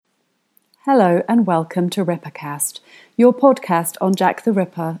Hello and welcome to Rippercast, your podcast on Jack the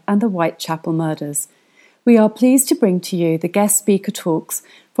Ripper and the Whitechapel murders. We are pleased to bring to you the guest speaker talks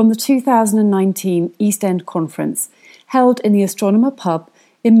from the 2019 East End Conference, held in the Astronomer Pub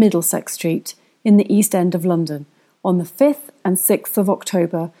in Middlesex Street in the East End of London on the 5th and 6th of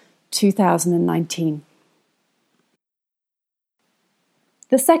October 2019.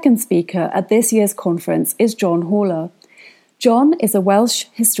 The second speaker at this year's conference is John Haller. John is a Welsh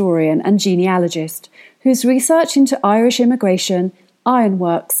historian and genealogist whose research into Irish immigration,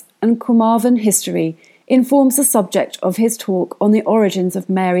 ironworks and Carmarthen history informs the subject of his talk on the origins of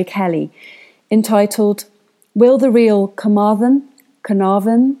Mary Kelly, entitled Will the Real Carmarthen?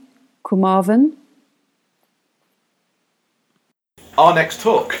 Our next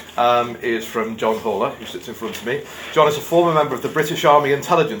talk is from John Haller, who sits in front of me. John is a former member of the British Army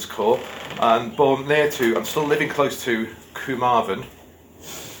Intelligence Corps and born near to and still living close to Carmarthen.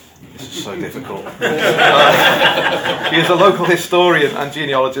 This is so difficult. He is a local historian and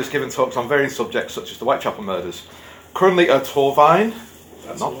genealogist, giving talks on various subjects such as the Whitechapel murders. Currently a Torfaen,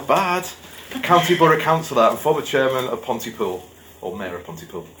 not bad, County Borough Councillor and former chairman of Pontypool, or Mayor of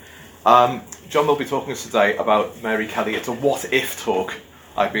Pontypool. John will be talking to us today about Mary Kelly. It's a what-if talk,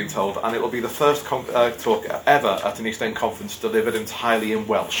 I've been told, and it will be the first talk ever at an East End conference delivered entirely in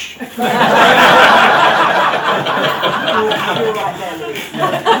Welsh. So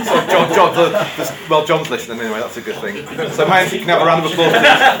John's listening anyway, that's a good thing. So Mike, you can have a round of applause,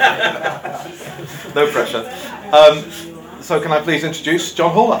 please. No pressure. So can I please introduce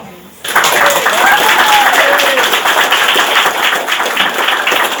John Haller?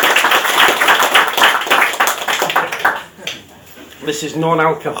 This is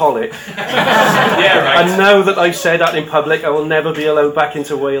non-alcoholic. Yeah, right. And now that I've said that in public, I will never be allowed back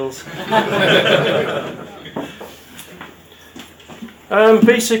into Wales.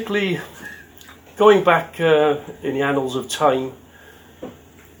 Basically, going back in the annals of time,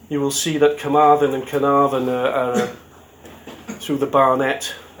 you will see that Carmarthen and Carnarvon are through the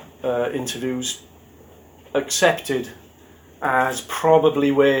Barnett interviews, accepted as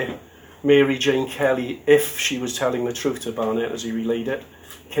probably where Mary Jane Kelly, if she was telling the truth to Barnett as he relayed it,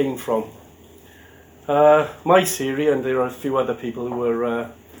 came from. My theory, and there are a few other people who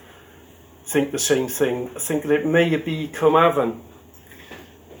think the same thing, think that it may be Carmarthen.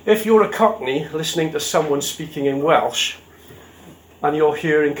 If you're a Cockney listening to someone speaking in Welsh, and you're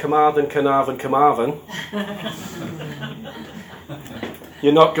hearing Carmarthen, Carmarthen,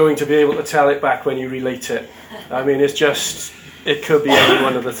 you're not going to be able to tell it back when you relate it. I mean, it could be any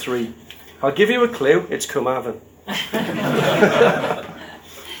one of the three. I'll give you a clue, it's Carmarthen.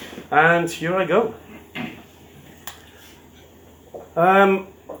 And here I go.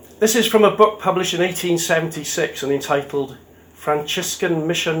 This is from a book published in 1876 and entitled Franciscan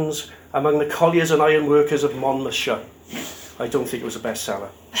Missions Among the Colliers and Ironworkers of Monmouthshire. I don't think it was a bestseller.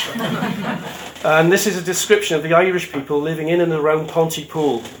 And this is a description of the Irish people living in and around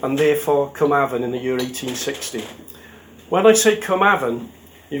Pontypool and therefore Carmarthen in the year 1860. When I say Carmarthen,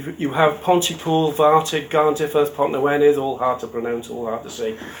 you have Pontypool, Vartig, Garndyffordd, Pontnewydd, all hard to pronounce, all hard to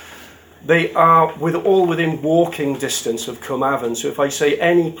say. They are all within walking distance of Carmarthen. So if I say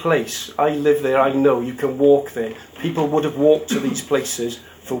any place, I live there, I know, you can walk there. People would have walked to these places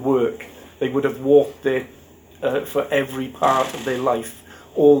for work. They would have walked there for every part of their life.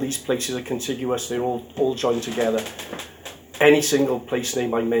 All these places are contiguous, they're all joined together. Any single place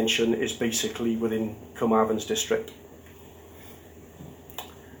name I mention is basically within Carmarthen's district.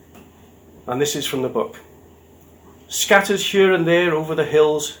 And this is from the book. Scattered here and there over the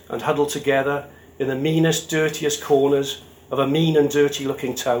hills and huddled together in the meanest, dirtiest corners of a mean and dirty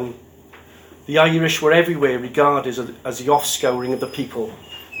looking town, the Irish were everywhere regarded as the offscouring of the people.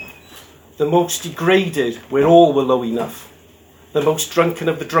 The most degraded where all were low enough, the most drunken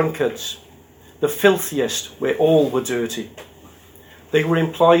of the drunkards, the filthiest where all were dirty. They were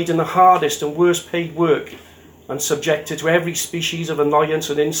employed in the hardest and worst paid work and subjected to every species of annoyance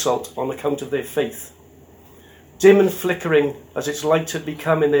and insult on account of their faith. Dim and flickering as its light had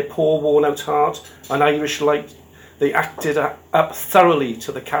become in their poor worn-out heart, an Irish light, they acted up thoroughly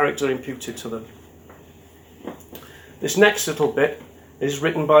to the character imputed to them. This next little bit is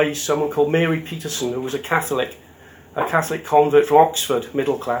written by someone called Mary Peterson, who was a Catholic convert from Oxford,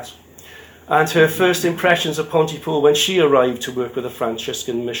 middle class. And her first impressions of Pontypool when she arrived to work with the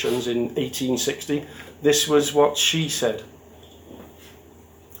Franciscan missions in 1860, this was what she said.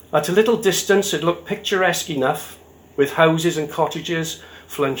 At a little distance it looked picturesque enough, with houses and cottages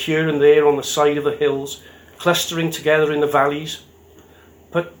flung here and there on the side of the hills, clustering together in the valleys.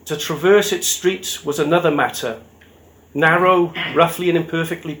 But to traverse its streets was another matter. narrow, roughly and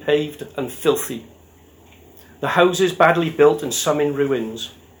imperfectly paved, and filthy. The houses badly built and some in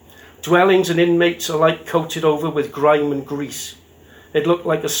ruins. Dwellings and inmates alike coated over with grime and grease. It looked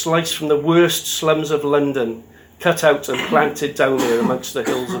like a slice from the worst slums of London, cut out and planted down there amongst the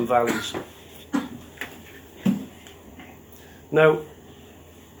hills and valleys. Now,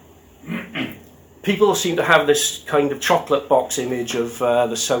 people seem to have this kind of chocolate box image of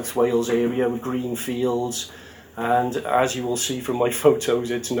the South Wales area with green fields, and as you will see from my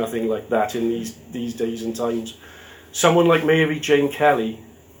photos, it's nothing like that in these days and times. Someone like Mary Jane Kelly,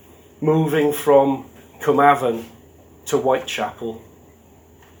 moving from Carmarthen to Whitechapel,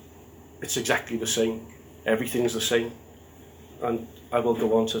 it's exactly the same. Everything's the same, and I will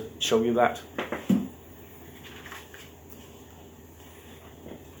go on to show you that.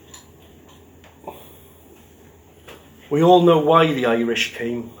 We all know why the Irish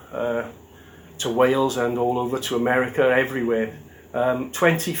came to Wales and all over to America, everywhere.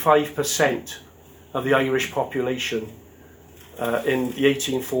 25% of the Irish population in the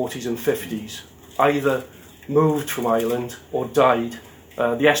 1840s and 50s either moved from Ireland or died.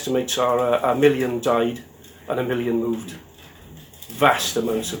 The estimates are 1 million died and 1 million moved. Vast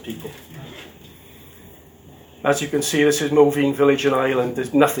amounts of people. As you can see, this is Moveen village in Ireland.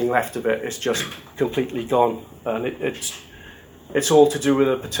 There's nothing left of it. It's just completely gone. And it's all to do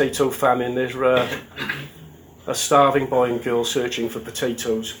with a potato famine. There's a starving boy and girl searching for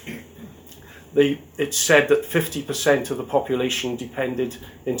potatoes. It's said that 50% of the population depended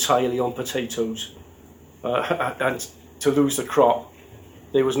entirely on potatoes. And to lose the crop,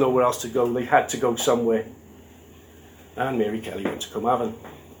 there was nowhere else to go. They had to go somewhere. And Mary Kelly went to Carmarthen.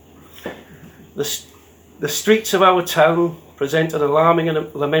 The streets of our town present an alarming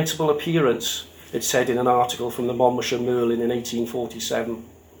and lamentable appearance, it said in an article from the Monmouthshire Merlin in 1847.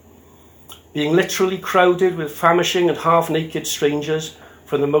 Being literally crowded with famishing and half-naked strangers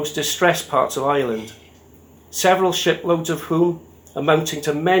from the most distressed parts of Ireland, several shiploads of whom, amounting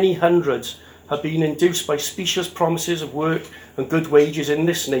to many hundreds, have been induced by specious promises of work and good wages in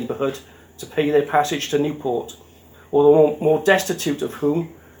this neighbourhood to pay their passage to Newport, or the more destitute of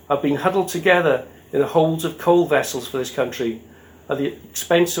whom have been huddled together in the holds of coal vessels for this country, at the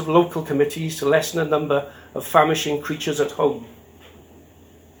expense of local committees to lessen the number of famishing creatures at home.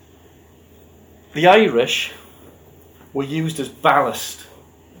 The Irish were used as ballast.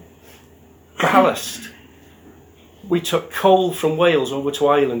 Ballast. We took coal from Wales over to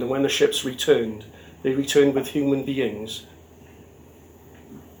Ireland, and when the ships returned, they returned with human beings.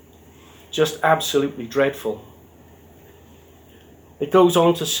 Just absolutely dreadful. It goes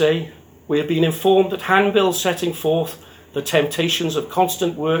on to say, we have been informed that handbills setting forth the temptations of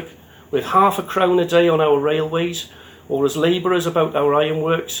constant work with £0.5 crown a day on our railways, or as labourers about our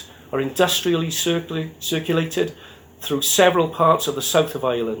ironworks, are industrially circulated through several parts of the south of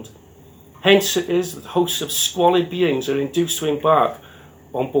Ireland. Hence it is that hosts of squalid beings are induced to embark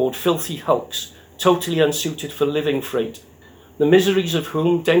on board filthy hulks, totally unsuited for living freight, the miseries of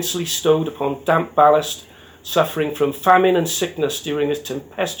whom, densely stowed upon damp ballast, suffering from famine and sickness during this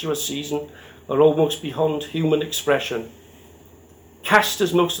tempestuous season, are almost beyond human expression. Cast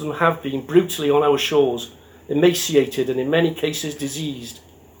as most of them have been brutally on our shores, emaciated and in many cases diseased,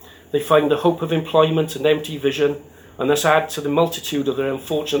 they find the hope of employment and empty vision, and thus add to the multitude of their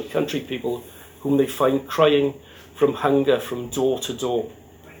unfortunate country people whom they find crying from hunger from door to door.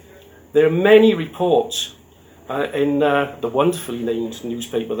 There are many reports in the wonderfully named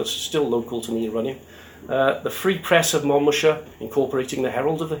newspaper that's still local to me running, the Free Press of Monmouthshire, incorporating the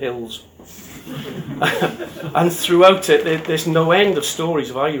Herald of the Hills. And throughout it, there's no end of stories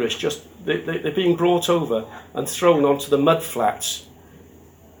of Irish, just they're being brought over and thrown onto the mud flats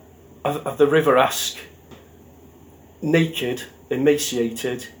of the River Usk, naked,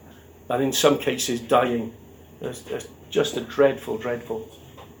 emaciated, and in some cases dying. It's just a dreadful, dreadful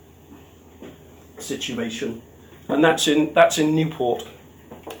situation. And that's in Newport.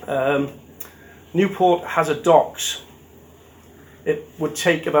 Newport has a docks. It would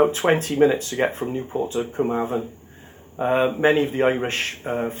take about 20 minutes to get from Newport to Carmarthen. Many of the Irish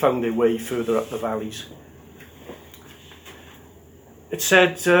found their way further up the valleys. It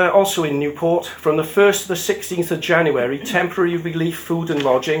said also in Newport, from the 1st to the 16th of January, temporary relief, food and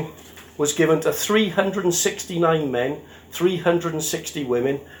lodging was given to 369 men, 360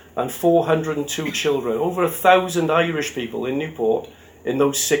 women and 402 children. Over 1,000 Irish people in Newport in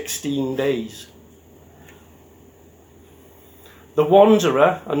those 16 days. The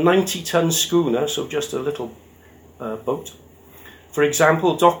Wanderer, a 90-ton schooner, so just a little boat, for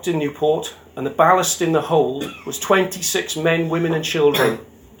example, docked in Newport, and the ballast in the hold was 26 men, women and children.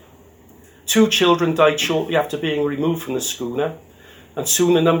 2 children died shortly after being removed from the schooner, and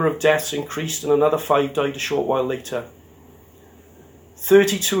soon the number of deaths increased and another 5 died a short while later.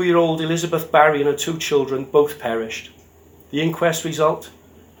 32-year-old Elizabeth Barry and her 2 children both perished. The inquest result?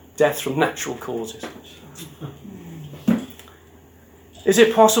 Death from natural causes. Is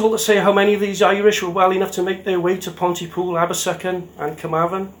it possible to say how many of these Irish were well enough to make their way to Pontypool, Abersychan and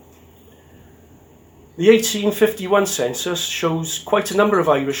Carmarthen? The 1851 census shows quite a number of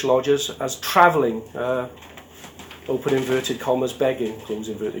Irish lodgers as travelling, open inverted commas, begging, close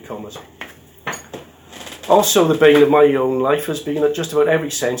inverted commas. Also, the bane of my own life has been that just about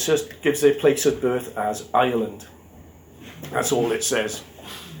every census gives their place of birth as Ireland. That's all it says.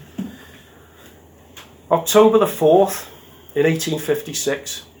 October the 4th, in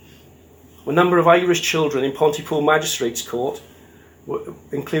 1856, a number of Irish children in Pontypool Magistrates Court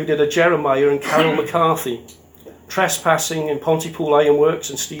included a Jeremiah and Carol McCarthy, trespassing in Pontypool Ironworks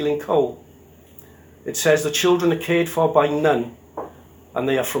and stealing coal. It says the children are cared for by none, and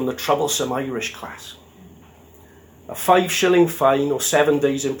they are from the troublesome Irish class. A 5-shilling fine or 7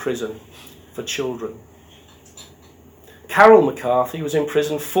 days in prison for children. Carol McCarthy was in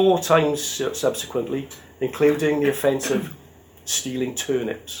prison 4 times subsequently, including the offence of stealing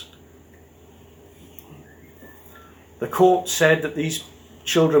turnips. The court said that these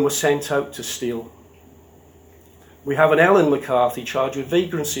children were sent out to steal. We have an Ellen McCarthy charged with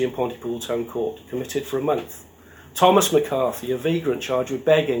vagrancy in Pontypool Town Court, committed for a month. Thomas McCarthy, a vagrant charged with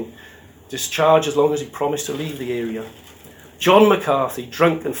begging, discharged as long as he promised to leave the area. John McCarthy,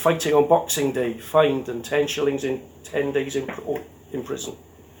 drunk and fighting on Boxing Day, fined and 10 shillings in 10 days in prison.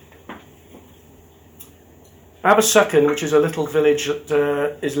 Abersychan, which is a little village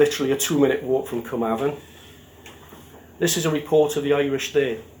that is literally a 2-minute walk from Carmarthen. This is a report of the Irish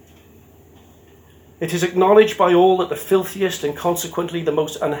there. It is acknowledged by all that the filthiest and consequently the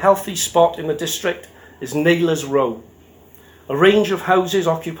most unhealthy spot in the district is Naylor's Row, a range of houses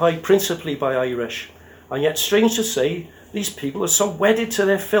occupied principally by Irish, and yet strange to say, these people are so wedded to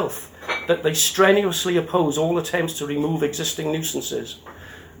their filth that they strenuously oppose all attempts to remove existing nuisances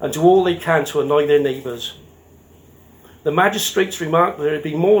and do all they can to annoy their neighbours. The magistrates remarked that there had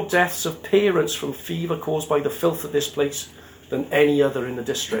been more deaths of parents from fever caused by the filth of this place than any other in the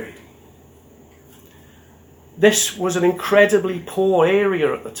district. This was an incredibly poor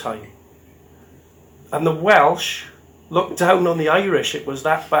area at the time, and the Welsh looked down on the Irish. It was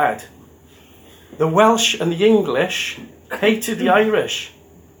that bad. The Welsh and the English hated the Irish.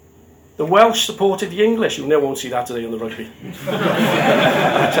 The Welsh supported the English. You never won't see that today on the rugby.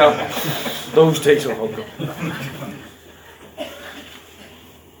 Those days are long gone.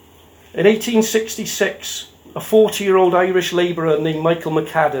 In 1866, a 40-year-old Irish labourer named Michael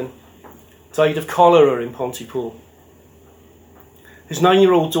McCadden died of cholera in Pontypool. His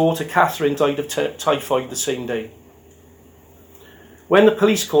 9-year-old daughter Catherine died of typhoid the same day. When the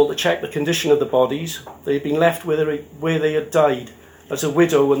police called to check the condition of the bodies, they had been left where they had died, as a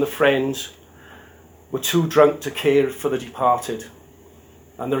widow and the friends were too drunk to care for the departed.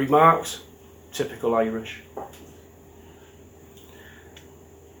 And the remarks, typical Irish.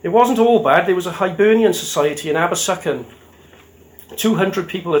 It wasn't all bad. There was a Hibernian society in Abersychan. 200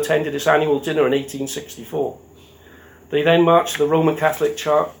 people attended its annual dinner in 1864. They then marched to the Roman Catholic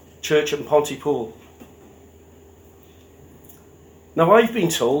Church in Pontypool. Now, I've been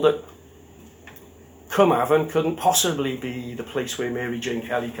told that Carmarthen couldn't possibly be the place where Mary Jane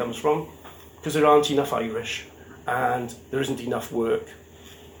Kelly comes from, because there aren't enough Irish and there isn't enough work.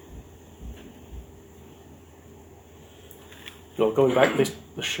 No, going back to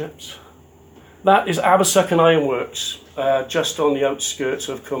the ships. That is Abersychan Ironworks, just on the outskirts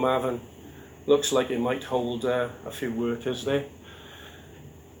of Carmarthen. Looks like it might hold a few workers there.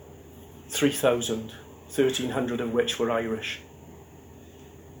 3,000, 1,300 of which were Irish.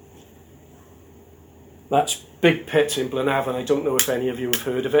 That's Big Pit in Blenavon. I don't know if any of you have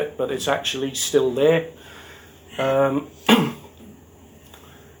heard of it, but it's actually still there.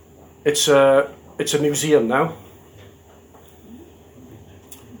 It's a museum now.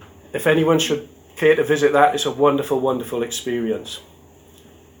 If anyone should care to visit that, it's a wonderful, wonderful experience.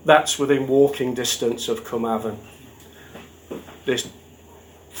 That's within walking distance of Carmarthen. There's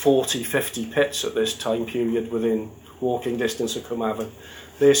 40, 50 pits at this time period within walking distance of Carmarthen.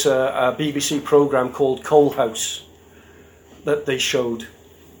 There's a BBC programme called Coal House that they showed.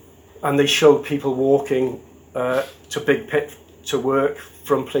 And they showed people walking to Big Pit to work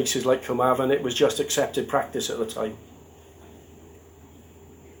from places like Carmarthen. It was just accepted practice at the time.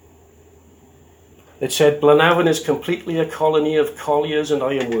 It said, Blenavon is completely a colony of colliers and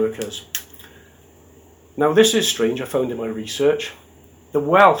ironworkers. Now this is strange, I found in my research. The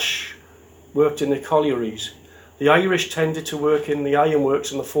Welsh worked in the collieries. The Irish tended to work in the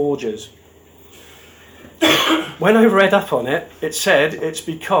ironworks and the forges. When I read up on it, it said it's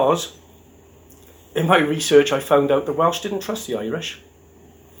because, in my research, I found out the Welsh didn't trust the Irish.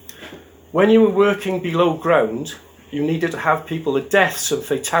 When you were working below ground, you needed to have people. The deaths and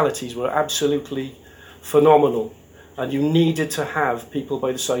fatalities were absolutely phenomenal, and you needed to have people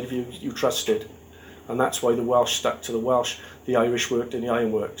by the side of you you trusted. And that's why the Welsh stuck to the Welsh. The Irish worked in the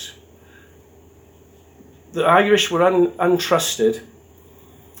ironworks. The Irish were untrusted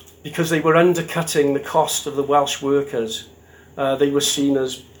because they were undercutting the cost of the Welsh workers. They were seen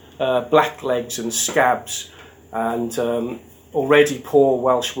as blacklegs and scabs, and already poor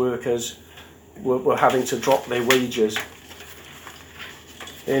Welsh workers were having to drop their wages.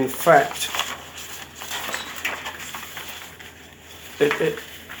 In fact,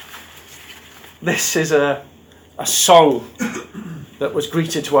 this is a song that was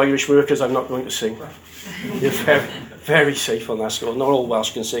greeted to Irish workers. I'm not going to sing. You're very, very safe on that score. Not all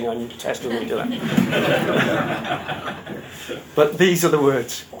Welsh can sing, I'm testimony to that. But these are the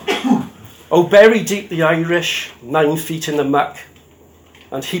words. Oh, bury deep the Irish, 9 feet in the muck,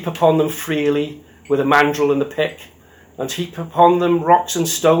 and heap upon them freely with a mandrel and the pick, and heap upon them rocks and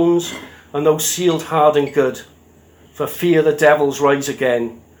stones, and those sealed hard and good, for fear the devils rise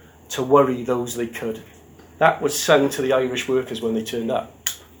again, to worry those they could. That was sung to the Irish workers when they turned up.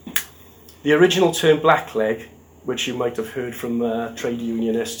 The original term blackleg, which you might have heard from trade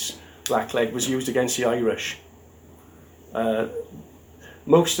unionists, blackleg, was used against the Irish.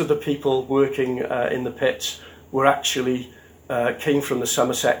 Most of the people working in the pits were actually came from the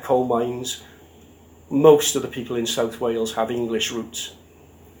Somerset coal mines. Most of the people in South Wales have English roots.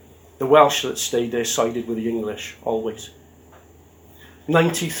 The Welsh that stayed there sided with the English, always.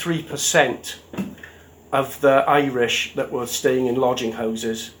 93% of the Irish that were staying in lodging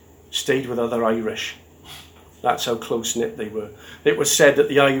houses stayed with other Irish. That's how close-knit they were. It was said that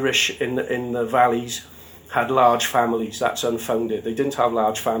the Irish in the valleys had large families. That's unfounded. They didn't have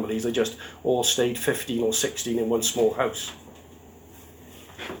large families. They just all stayed 15 or 16 in one small house.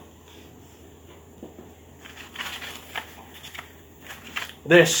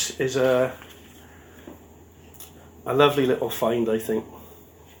 This is a lovely little find, I think.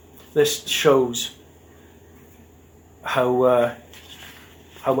 This shows how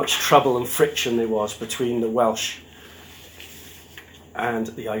much trouble and friction there was between the Welsh and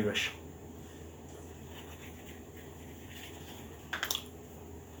the Irish.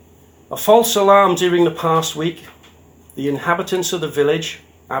 A false alarm during the past week. The inhabitants of the village,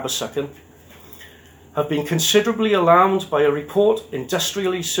 Abersucken, have been considerably alarmed by a report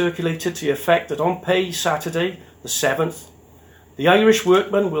industrially circulated to the effect that on Pay Saturday, the 7th, the Irish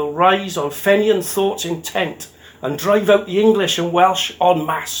workmen will rise on Fenian thoughts intent and drive out the English and Welsh en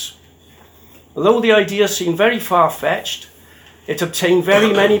masse. Although the idea seemed very far-fetched, it obtained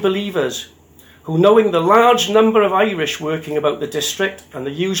very many believers who, knowing the large number of Irish working about the district and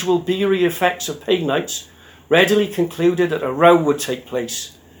the usual beery effects of pay nights, readily concluded that a row would take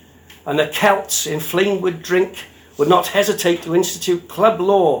place, and the Celts, inflamed with drink, would not hesitate to institute club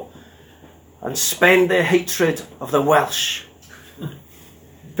law and spend their hatred of the Welsh.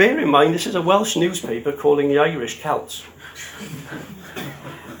 Bear in mind, this is a Welsh newspaper calling the Irish Celts.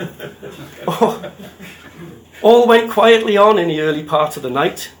 All went quietly on in the early part of the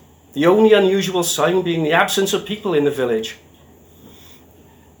night, the only unusual sign being the absence of people in the village.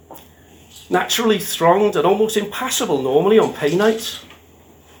 Naturally thronged and almost impassable normally on pay nights,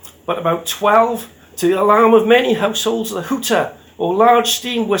 but about 12, to the alarm of many households, the hooter, or large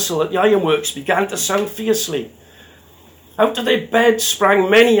steam whistle at the ironworks, began to sound fiercely. Out of their beds sprang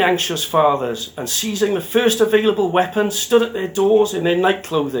many anxious fathers, and seizing the first available weapon, stood at their doors in their night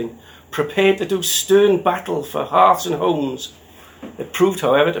clothing, prepared to do stern battle for hearths and homes. It proved,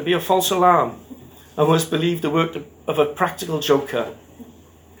 however, to be a false alarm, and was believed the work of a practical joker.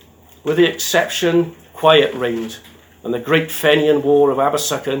 With the exception, quiet reigned, and the great Fenian War of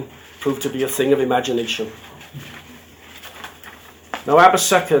Abersucken proved to be a thing of imagination. Now,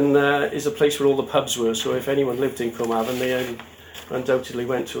 Abersucken is a place where all the pubs were, so if anyone lived in Carmarthen, they undoubtedly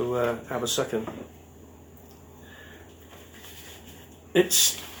went to Abersucken.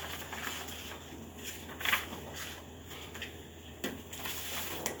 It's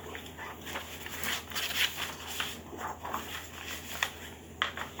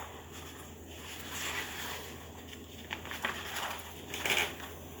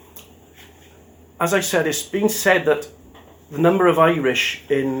as I said, it's been said that the number of Irish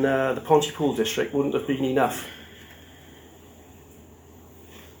in the Pontypool district wouldn't have been enough.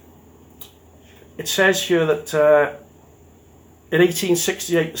 It says here that In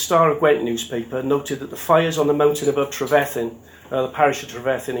 1868, the Star of Gwent newspaper noted that the fires on the mountain above Trefethin, the parish of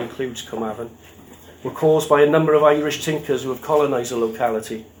Trefethin includes Cwmavan, were caused by a number of Irish tinkers who have colonised the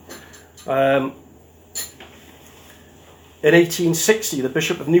locality. In 1860, the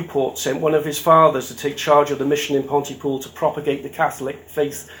Bishop of Newport sent one of his fathers to take charge of the mission in Pontypool to propagate the Catholic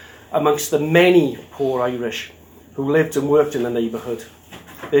faith amongst the many poor Irish who lived and worked in the neighbourhood.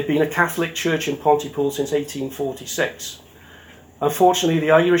 There had been a Catholic church in Pontypool since 1846. Unfortunately,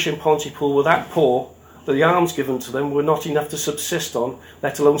 the Irish in Pontypool were that poor that the alms given to them were not enough to subsist on,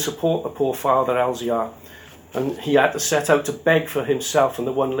 let alone support the poor Father Alziar, and he had to set out to beg for himself and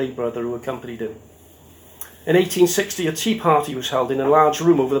the one lay brother who accompanied him. In 1860, a tea party was held in a large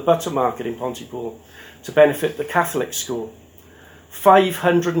room over the butter market in Pontypool to benefit the Catholic school.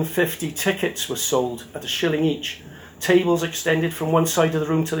 550 tickets were sold at £1 each. Tables extended from one side of the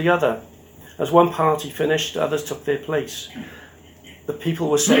room to the other. As one party finished, others took their place. The people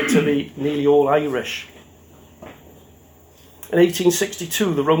were said to be nearly all Irish. In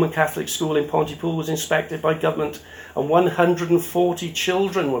 1862, the Roman Catholic school in Pontypool was inspected by government and 140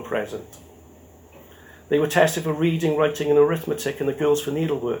 children were present. They were tested for reading, writing and arithmetic and the girls for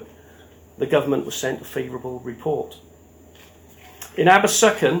needlework. The government was sent a favourable report. In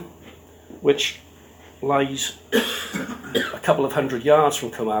Abersucken, which lies a couple of hundred yards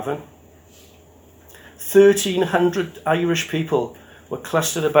from Cwmavan, 1,300 Irish people were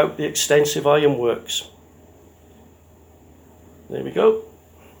clustered about the extensive ironworks. There we go.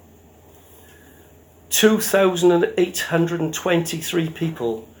 2,823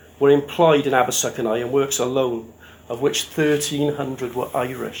 people were employed in Abersucken Ironworks alone, of which 1,300 were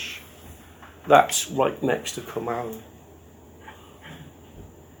Irish. That's right next to Cwmavan.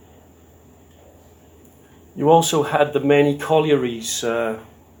 You also had the many collieries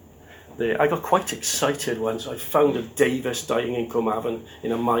there. I got quite excited once. I found a Davis dying in Cwmavan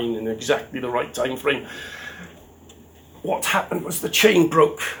in a mine in exactly the right time frame. What happened was the chain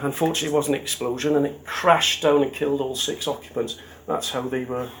broke. Unfortunately, it was an explosion and it crashed down and killed all 6 occupants. That's how they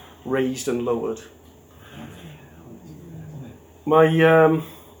were raised and lowered. My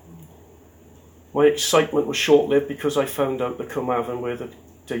excitement was short-lived because I found out that Cwmavan, where the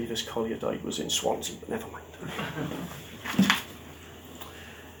Davis collier died, was in Swansea, but never mind.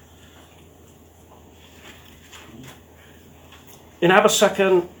 In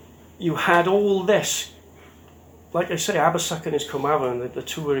Abersucken, you had all this. Like I say, Abersucken is Cwmavan, the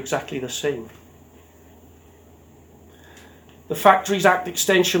two are exactly the same. The Factories Act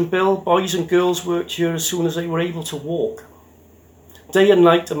extension bill, boys and girls worked here as soon as they were able to walk. Day and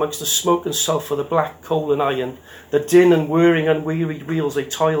night, amongst the smoke and sulphur, the black coal and iron, the din and whirring unwearied wheels, they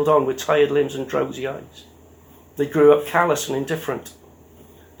toiled on with tired limbs and drowsy eyes. They grew up callous and indifferent.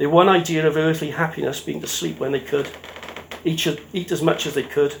 Their one idea of earthly happiness being to sleep when they could, eat as much as they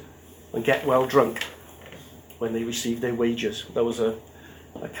could, and get well drunk when they received their wages. There was a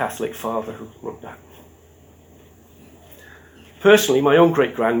Catholic father who wrote that. Personally, my own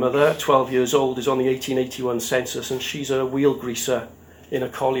great-grandmother, at 12 years old, is on the 1881 census, and she's a wheel greaser in a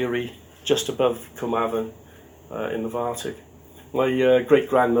colliery just above Cwmavan in the Vartig. My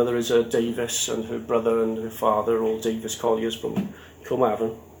great-grandmother is a Davis, and her brother and her father are all Davis colliers from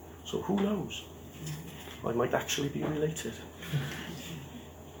Cwmavan. So who knows? I might actually be related.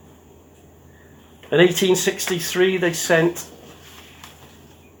 In 1863, they sent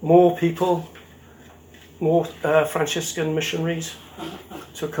more people, more Franciscan missionaries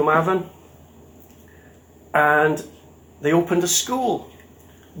to Cwmavan, and they opened a school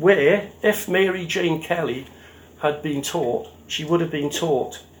where, if Mary Jane Kelly had been taught, she would have been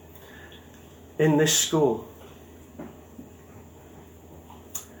taught in this school.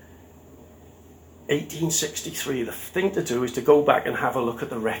 1863, the thing to do is to go back and have a look at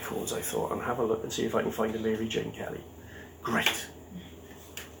the records, I thought, and have a look and see if I can find a Mary Jane Kelly. Great.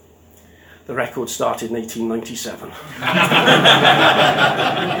 The record started in 1897.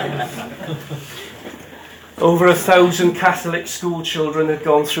 Over 1,000 Catholic school children had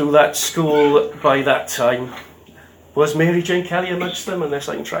gone through that school by that time. Was Mary Jane Kelly amongst them? Unless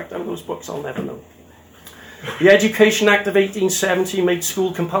I can track down those books, I'll never know. The Education Act of 1870 made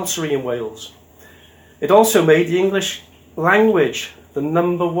school compulsory in Wales. It also made the English language the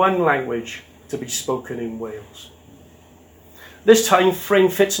 #1 language to be spoken in Wales. This time frame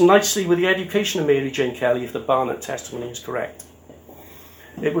fits nicely with the education of Mary Jane Kelly if the Barnett testimony is correct.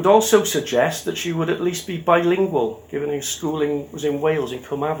 It would also suggest that she would at least be bilingual, given her schooling was in Wales, in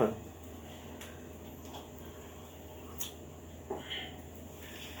Cwmavan.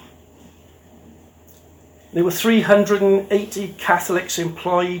 There were 380 Catholics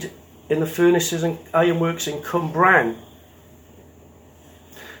employed in the furnaces and ironworks in Cwmbran.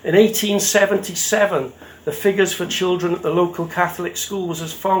 In 1877, the figures for children at the local Catholic school was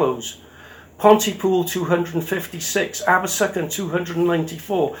as follows. Pontypool 256, Abersycon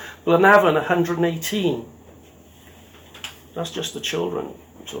 294, Blynavan 118. That's just the children.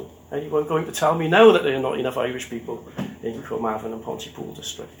 So anyone going to tell me now that there are not enough Irish people in Carmarthen and Pontypool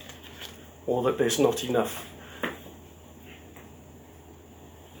district? Or that there's not enough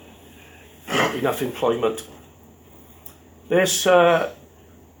employment? There's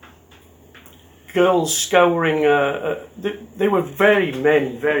girls scouring, there were very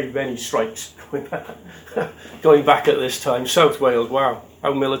many strikes going back at this time. South Wales, wow,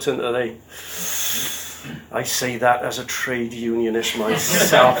 how militant are they? I say that as a trade unionist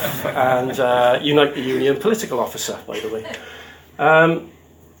myself and Unite the Union political officer, by the way.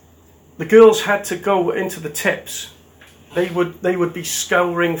 The girls had to go into the tips. They would be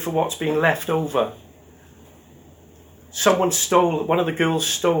scouring for what's been left over. One of the girls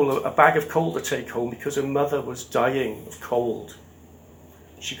stole a bag of coal to take home because her mother was dying of cold.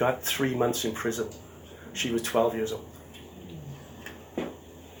 She got 3 months in prison. She was 12 years old.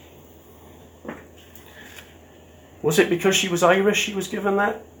 Was it because she was Irish she was given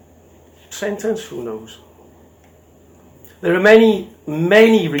that sentence? Who knows? There are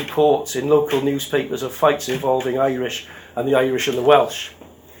many reports in local newspapers of fights involving Irish and the Welsh.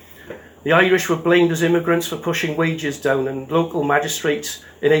 The Irish were blamed as immigrants for pushing wages down, and local magistrates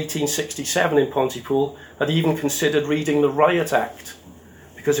in 1867 in Pontypool had even considered reading the Riot Act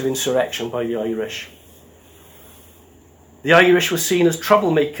because of insurrection by the Irish. The Irish were seen as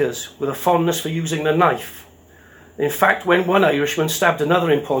troublemakers with a fondness for using the knife. In fact, when one Irishman stabbed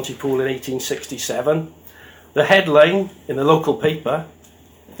another in Pontypool in 1867, the headline in the local paper,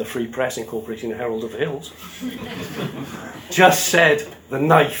 the Free Press incorporating the Herald of the Hills, just said, "The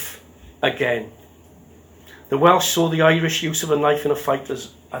knife again." The Welsh saw the Irish use of a knife in a fight as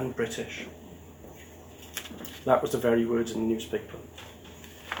un-British. That was the very words in the newspaper.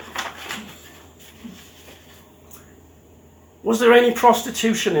 Was there any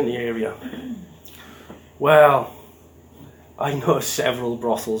prostitution in the area? Well, I know of several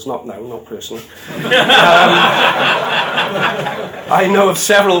brothels, not now, not personally. I know of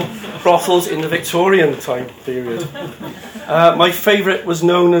several brothels in the Victorian time period. My favourite was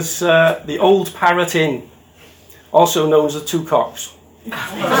known as the Old Parrot Inn, also known as the Two Cocks,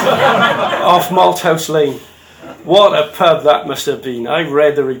 off Malthouse Lane. What a pub that must have been. I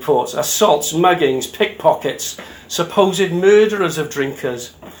read the reports. Assaults, muggings, pickpockets, supposed murderers of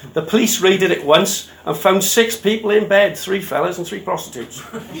drinkers. The police raided it once and found 6 people in bed, 3 fellas and 3 prostitutes.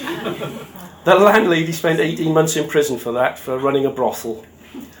 The landlady spent 18 months in prison for that, for running a brothel.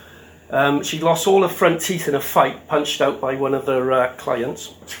 She lost all her front teeth in a fight, punched out by one of their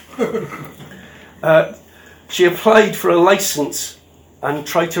clients. She applied for a licence and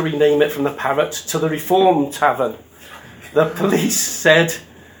tried to rename it from the Parrot to the Reform Tavern. The police said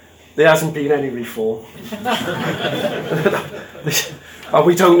there hasn't been any reform. And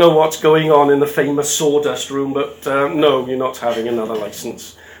we don't know what's going on in the famous sawdust room, but no, you're not having another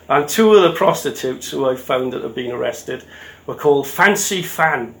licence. And 2 of the prostitutes who I found that had been arrested were called Fancy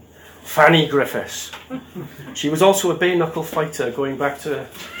Fanny Griffiths. She was also a bare-knuckle fighter, going back to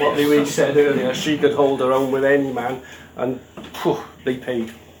what Louise said earlier. She could hold her own with any man, and they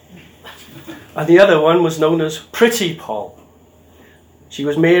paid. And the other one was known as Pretty Poll. She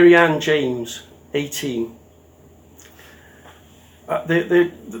was Mary Ann James, 18.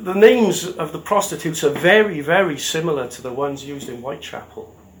 The names of the prostitutes are very similar to the ones used in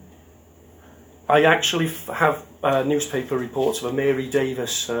Whitechapel. I actually have newspaper reports of a Mary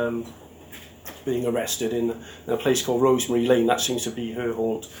Davis being arrested in a place called Rosemary Lane. That seems to be her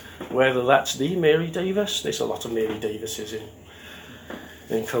haunt. Whether that's the Mary Davis, there's a lot of Mary Davises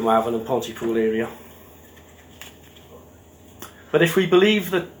in Carmarthen and Pontypool area. But if we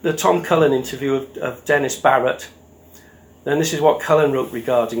believe the Tom Cullen interview of Dennis Barrett, then this is what Cullen wrote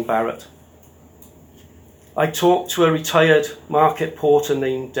regarding Barrett. I talked to a retired market porter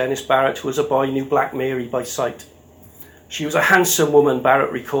named Dennis Barrett, who as a boy knew Black Mary by sight. She was a handsome woman,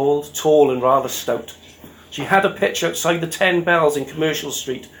 Barrett recalled, tall and rather stout. She had a pitch outside the 10 Bells in Commercial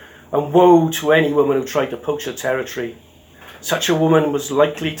Street, and woe to any woman who tried to poach her territory. Such a woman was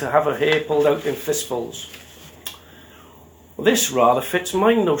likely to have her hair pulled out in fistfuls. Well, this rather fits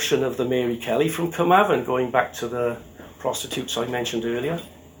my notion of the Mary Kelly from Carmarthen, going back to the prostitutes I mentioned earlier.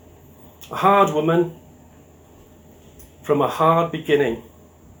 A hard woman from a hard beginning,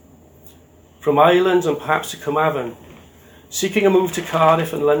 from Ireland and perhaps to Carmarthen, seeking a move to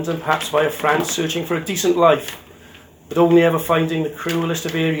Cardiff and London, perhaps via France, searching for a decent life, but only ever finding the cruelest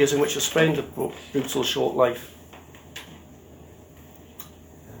of areas in which to spend a brutal short life.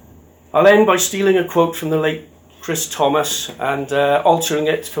 I'll end by stealing a quote from the late Chris Thomas and altering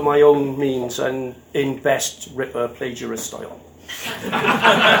it for my own means and in best Ripper plagiarist style.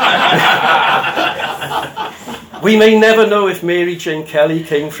 We may never know if Mary Jane Kelly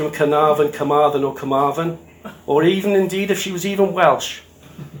came from Carnarvon, Carmarthen or Carmarthen, or even indeed if she was even Welsh.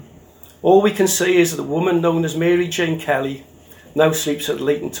 All we can say is that the woman known as Mary Jane Kelly now sleeps at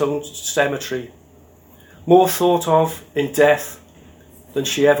Leighton Cemetery, more thought of in death than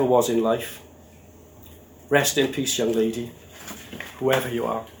she ever was in life. Rest in peace, young lady, whoever you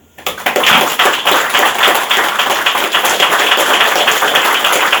are.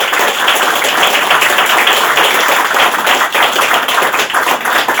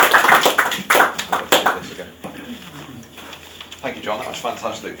 Thank you, John. That was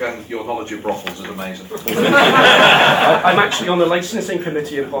fantastic. And your knowledge of brothels is amazing. I'm actually on the licensing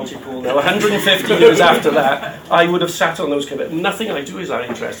committee in Pontypool now. 150 years after that, I would have sat on those committees. Nothing I do is that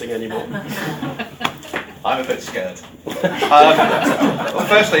interesting anymore. I'm a bit scared. Well,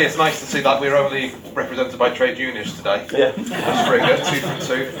 firstly, it's nice to see that we're only represented by trade unions today. Yeah. That's very good. 2 from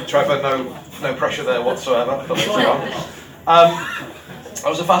 2. Trevor, no pressure there whatsoever. That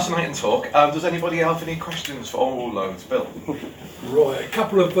was a fascinating talk. Does anybody have any questions for all loads? Bill? Right, a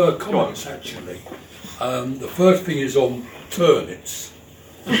couple of comments actually. The first thing is on turnips.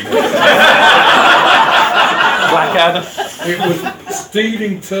 Blackadder. It was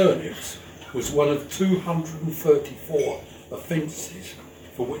stealing turnips was one of 234 offences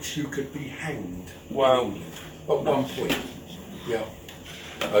for which you could be hanged. Wow. In England at one point. Yeah.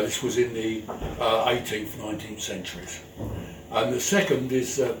 This was in the 18th, 19th centuries. And the second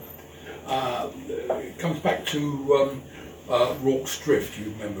is, it comes back to Rorke's Drift.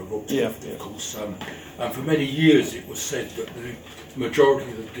 You remember Rorke's Drift, of course. And for many years it was said that the majority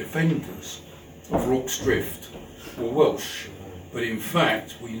of the defenders of Rorke's Drift were Welsh. But in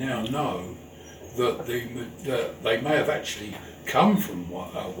fact, we now know that they may have actually come from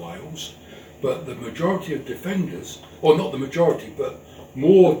Wales, but the majority of defenders, or not the majority, but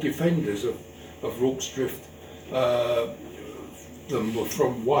more defenders of Rorke's Drift than were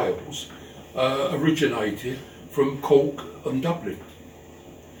from Wales, originated from Cork and Dublin.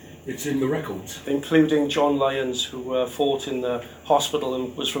 It's in the records. Including John Lyons, who fought in the hospital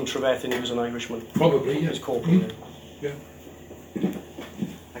and was from Trevet, and he was an Irishman. Probably, yeah. He's Cork. Yeah. Thank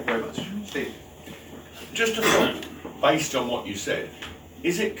you very much. Steve? Just a thought, based on what you said,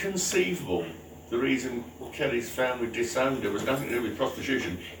 is it conceivable the reason Kelly's family disowned her was nothing to do with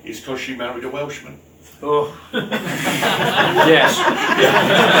prostitution, is because she married a Welshman? Oh. Yes.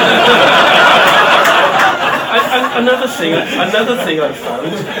 Another thing I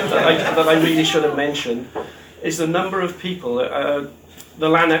found that I really should have mentioned is the number of people. The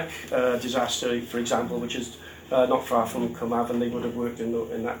Lanark disaster, for example, which is not far from Carmarthen, they would have worked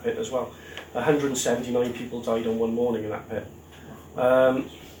in that pit as well. 179 people died on one morning in that pit.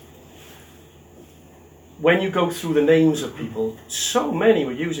 When you go through the names of people, so many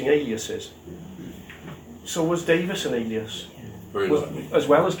were using aliases. So was Davis an alias? Very likely. As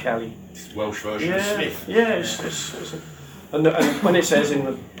well as Kelly. It's the Welsh version of Smith. Yeah, and when it says in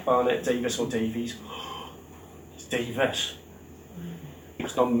the Barnet Davis or Davies, it's Davis.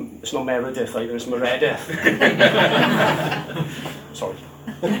 It's not Meredith either, it's Meredith. Sorry.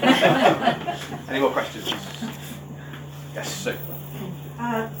 Any more questions? Yes, Sue.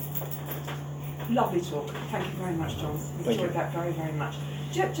 Lovely talk. Thank you very much, John. Enjoyed that very, very much.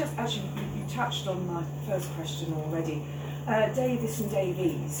 Just actually, you touched on my first question already. Davis and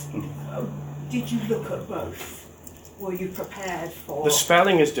Davies. Did you look at both? Were you prepared for? The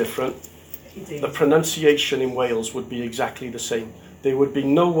spelling is different. Indeed. The pronunciation in Wales would be exactly the same. There would be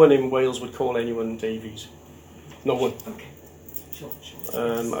no one in Wales would call anyone Davies. No one. Okay. Sure.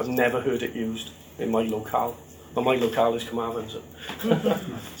 I've never heard it used in my locale. Well, my locale is Carmarthen.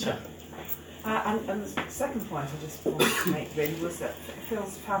 So. And the second point I just wanted to make really was that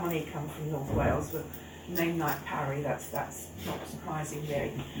Phil's family come from North Wales with a name like Parry. That's not surprising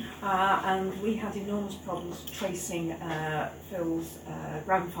really. And we had enormous problems tracing Phil's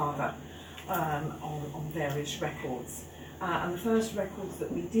grandfather on various records. And the first records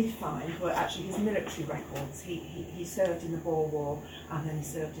that we did find were actually his military records. He served in the Boer War and then he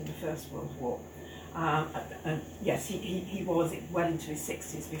served in the First World War. And yes, he was well into his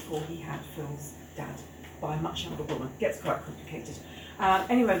 60s before he had Phil's dad by a much younger woman. It gets quite complicated.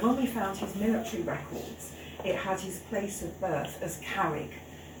 Anyway, when we found his military records, it had his place of birth as Carrig,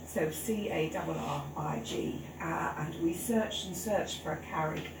 so Carrig, and we searched for a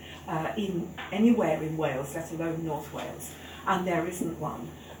Carrig anywhere in Wales, let alone North Wales, and there isn't one.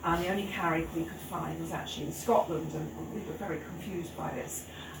 and the only Carrick we could find was actually in Scotland, and we were very confused by this.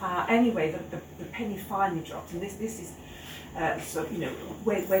 Anyway, the penny finally dropped, and this is so, you know,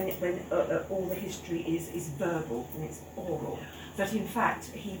 when all the history is verbal and it's oral, that in fact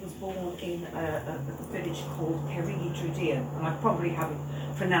he was born in a village called Cerrig Drudion, and I probably haven't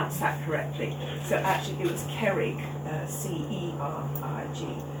pronounced that correctly. So actually it was Cerrig, C-E-R-I-G,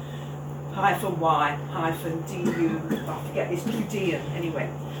 -Y-D-U, I forget, it's Drudion anyway.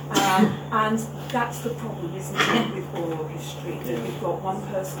 And that's the problem, isn't it, with oral history, that you've got one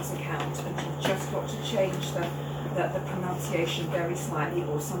person's account and you've just got to change the pronunciation very slightly,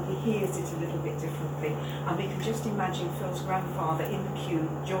 or somebody hears it a little bit differently. And we can just imagine Phil's grandfather in the queue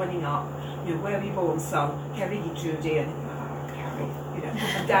joining up, you know, where were you born, son? Cerrig Drudion, Carrick, you know,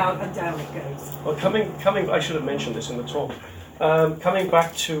 and down it goes. Well, coming, I should have mentioned this in the talk. Coming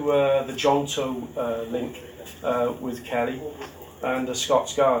back to the Jonto link with Kelly and the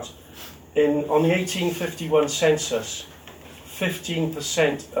Scots Guards, on the 1851 census,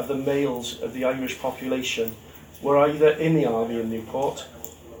 15% of the males of the Irish population were either in the army in Newport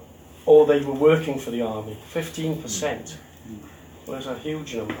or they were working for the army. 15%. Well, that's a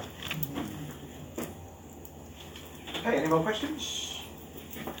huge number. Okay, any more questions?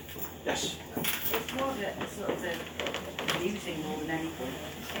 Yes. It's more of a sort of amusing more than anything.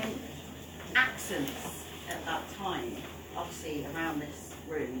 Accents at that time, obviously around this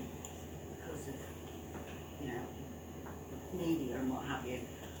room, because of, you know, media and what have you.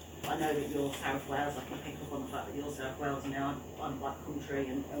 I know that you're South Wales, I can pick up on the fact that you're South Wales, you know, I'm Black Country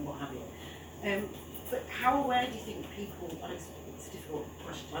and what have you. But how aware do you think people, and it's a difficult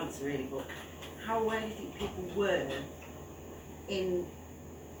question to answer really, but how aware do you think people were in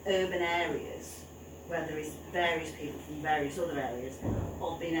urban areas where there is various people from various other areas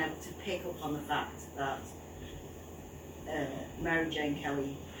of being able to pick up on the fact that Mary Jane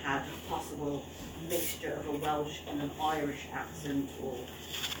Kelly had a possible mixture of a Welsh and an Irish accent, or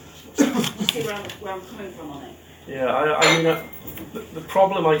do you see where I'm coming from on it? Yeah, I mean, the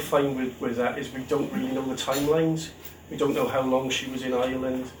problem I find with that is we don't really know the timelines. We don't know how long she was in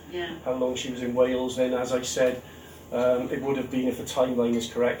Ireland, how long she was in Wales. Then, as I said, it would have been, if the timeline is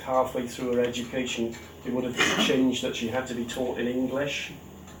correct, halfway through her education, it would have changed that she had to be taught in English.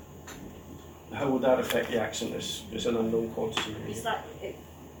 How would that affect the accent is an unknown quantity. Really. Is that it?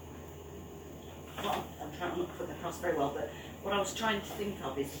 Well, I'm trying not to put it across very well, but what I was trying to think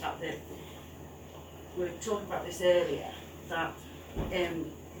of is the fact that we were talking about this earlier, that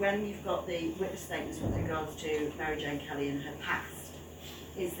when you've got the witness statements with regards to Mary Jane Kelly and her past,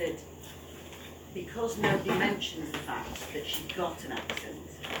 is that because nobody mentions the fact that she got an accent,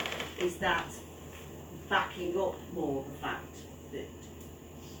 is that backing up more the fact that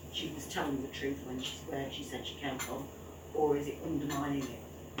she was telling the truth where she said she came from, or is it undermining it?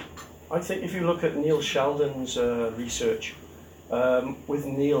 I think if you look at Neil Sheldon's research, with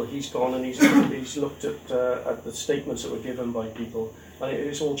Neil, he's gone and he's looked at the statements that were given by people, and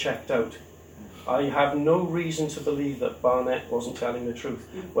it's all checked out. I have no reason to believe that Barnett wasn't telling the truth.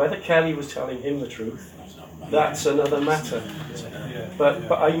 Whether Kelly was telling him the truth, that's another matter.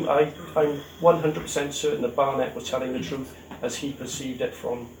 But I'm 100% certain that Barnett was telling the truth as he perceived it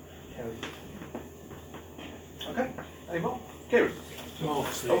from Kelly. Okay, any more? Kieran?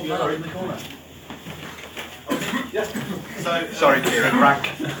 Sorry. In the corner. Yeah. Sorry, Kieran, rank.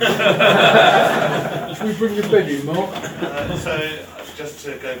 Should we bring the bed in, Mark? So, just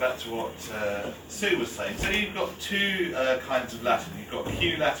to go back to what Sue was saying, so you've got two kinds of Latin. You've got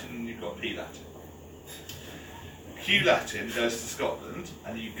Q Latin and you've got P Latin. Q Latin goes to Scotland,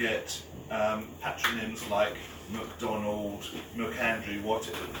 and you get patronyms like MacDonald, MacAndrew,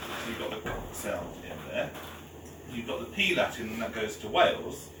 whatever. You've got the sound in there. You've got the P Latin, and that goes to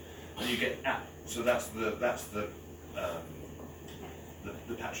Wales, and you get ap. So that's the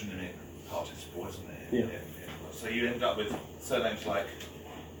patronymic participle, isn't it? Yeah. So you end up with surnames like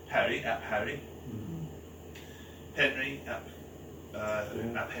Harry, ap Harry, Henry, ap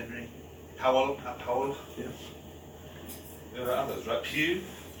Henry, Howell, ap Howell. Yeah. There are others, right? Pugh,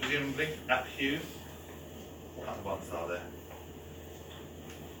 presumably, ap Hugh. What other ones are there?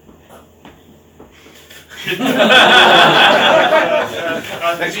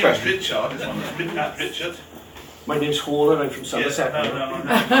 Next question. Richard is one. Ap Richard. My name's Horner, I'm from Somerset. Yes,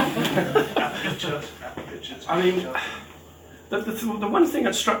 no. Ap Richard. I mean, the one thing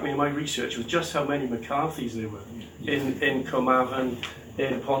that struck me in my research was just how many McCarthys there were in Carmarthen,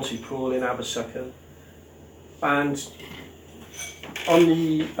 in Pontypool, in Aberystwyth, and on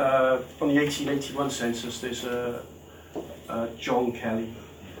the 1881 census, there's John Kelly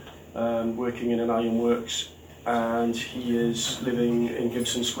working in an ironworks and he is living in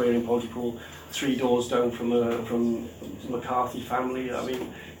Gibson Square in Pontypool, 3 doors down from McCarthy family. I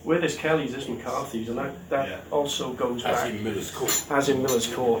mean, where there's Kelly's, there's McCarthy's, and that also goes back. As in Miller's Court. As in Miller's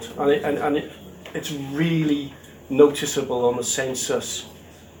Court. And it's really noticeable on the census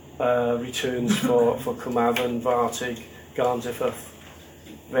returns for Carmarthen, Vartig, Garndyffordd.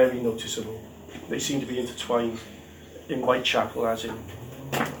 Very noticeable. They seem to be intertwined in Whitechapel as in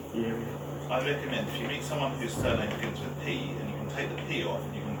the area. I recommend if you meet someone whose surname begins with P, and you can take the P off,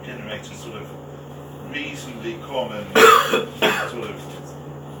 and you can generate a sort of reasonably common sort of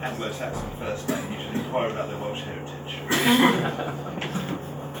Anglo-Saxon first name. You should inquire about their Welsh heritage.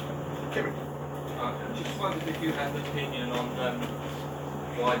 Kevin? I just wondered if you had an opinion on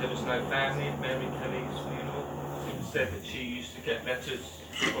why there was no family at Mary Kelly's funeral. It was said that she used to get letters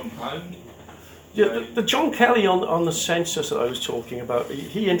from home. Yeah, the John Kelly on the census that I was talking about,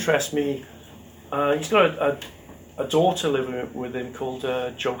 he interests me. He's got a daughter living with him called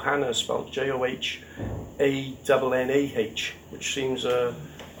Johanna, spelled Johannah, which seems a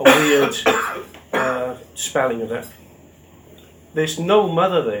weird spelling of it. There's no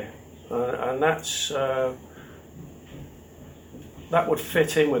mother there, and that would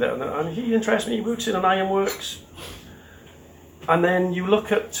fit in with it. And he interests me. He works in an ironworks. And then you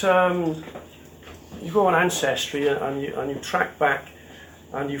look at, you go on Ancestry and you track back,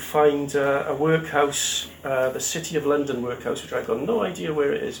 and you find a workhouse, the City of London workhouse, which I've got no idea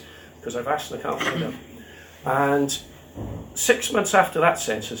where it is because I've asked and I can't find out. And 6 months after that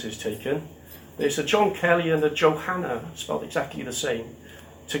census is taken, there's a John Kelly and a Johanna, spelled exactly the same,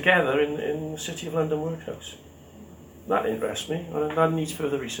 together in the City of London workhouse. That interests me, and that needs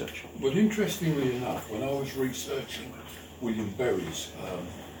further research. Well, interestingly enough, when I was researching William Berry's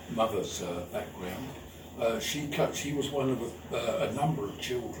mother's background, she was one of a number of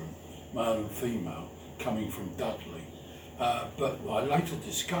children, male and female, coming from Dudley. But I later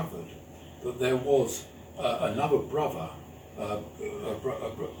discovered that there was another brother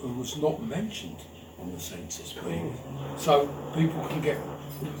who was not mentioned on the census being. So people can get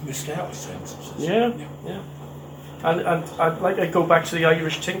missed out of censuses. Yeah. And I'd go back to the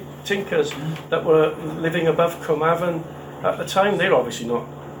Irish tinkers that were living above Carmarthen at the time. They're obviously not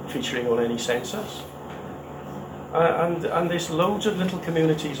featuring on any census. And there's loads of little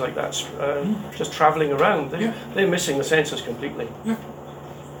communities like that just travelling around. They're missing the census completely. Yeah.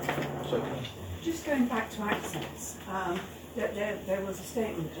 So. Just going back to accents, there was a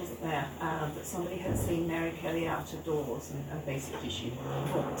statement, wasn't there, that somebody had seen Mary Kelly out of doors and basically she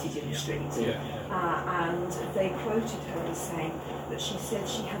vomited in the street. And they quoted her as saying that she said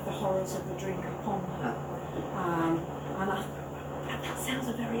she had the horrors of the drink upon her. That sounds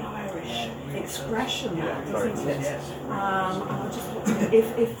a very Irish expression, doesn't it? And I just want to know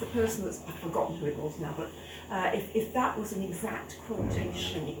if the person that's, I've forgotten who it was now, but if that was an exact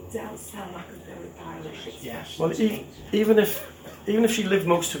quotation, it does sound like a very Irish expression. Well, even if she lived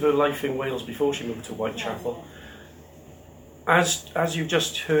most of her life in Wales before she moved to Whitechapel, as you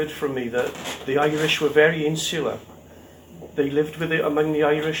just heard from me, that the Irish were very insular. They lived among the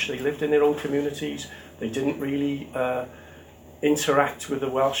Irish. They lived in their own communities. They didn't really interact with the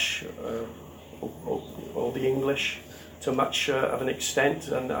Welsh or the English to much of an extent,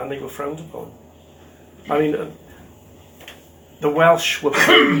 and they were frowned upon. I mean, the Welsh were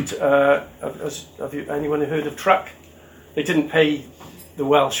paid, have anyone heard of truck? They didn't pay the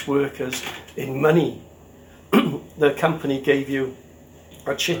Welsh workers in money. The company gave you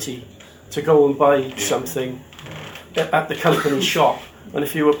a chitty to go and buy something at the company shop, and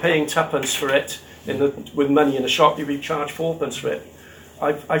if you were paying twopence for it with money in the shop, you'd be charged fourpence for it.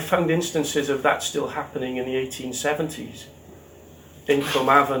 I've found instances of that still happening in the 1870s in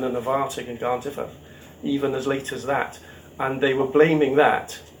Carmarthen and Vartig and Garndyffordd, even as late as that, and they were blaming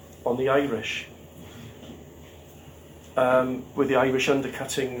that on the Irish, with the Irish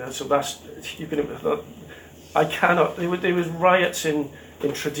undercutting. So that's I cannot. There was riots in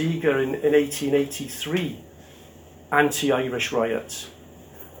Tredegar in 1883, anti-Irish riots.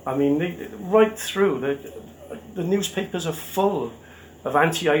 I mean, right through the newspapers are full of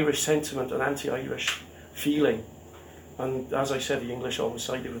anti-Irish sentiment and anti-Irish feeling, and as I said, the English always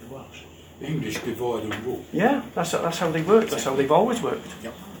sided with the Welsh. The English divide and rule. Yeah, that's how they work. That's how they've always worked.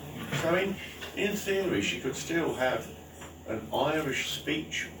 Yep. So in theory, she could still have an Irish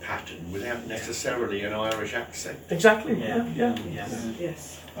speech pattern without necessarily an Irish accent. Exactly. Yeah.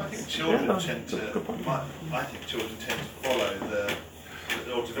 Yes. I think children tend to follow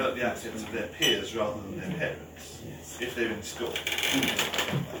or develop the accents of their peers rather than their parents if they're in school.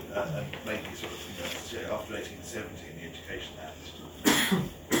 And maybe sort of after 1870 in the Education Act.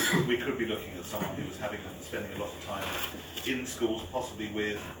 we could be looking at someone who was spending a lot of time in schools, possibly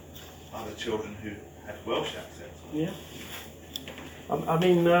with other children who had Welsh accents. Yeah. I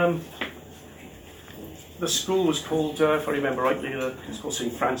mean, the school was called, if I remember rightly, it's called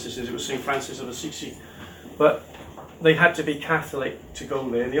St Francis. It was St Francis of Assisi. But they had to be Catholic to go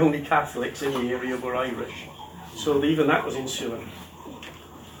there. The only Catholics in the area were Irish. So even that was insular.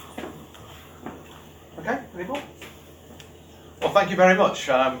 Okay, any more? Well, thank you very much.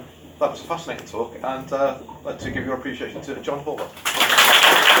 That was a fascinating talk, and I'd like to give your appreciation to John Hawler.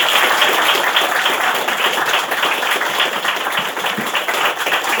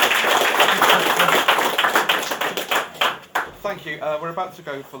 Thank you. We're about to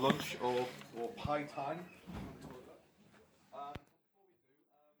go for lunch or pie time.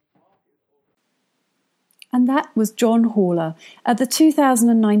 And that was John Hawler at the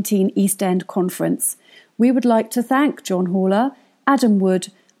 2019 East End Conference. We would like to thank John Hawler, Adam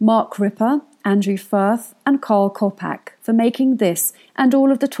Wood, Mark Ripper, Andrew Firth and Carl Kopak for making this and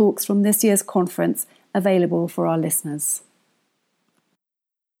all of the talks from this year's conference available for our listeners.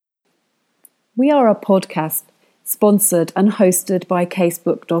 We are a podcast sponsored and hosted by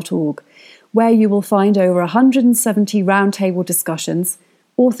casebook.org, where you will find over 170 roundtable discussions,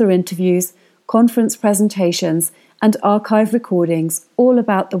 author interviews, conference presentations and archive recordings all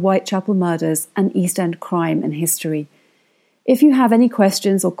about the Whitechapel murders and East End crime and history. If you have any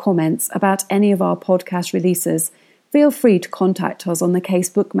questions or comments about any of our podcast releases, feel free to contact us on the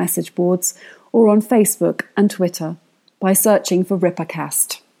Casebook message boards or on Facebook and Twitter by searching for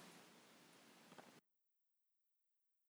Rippercast.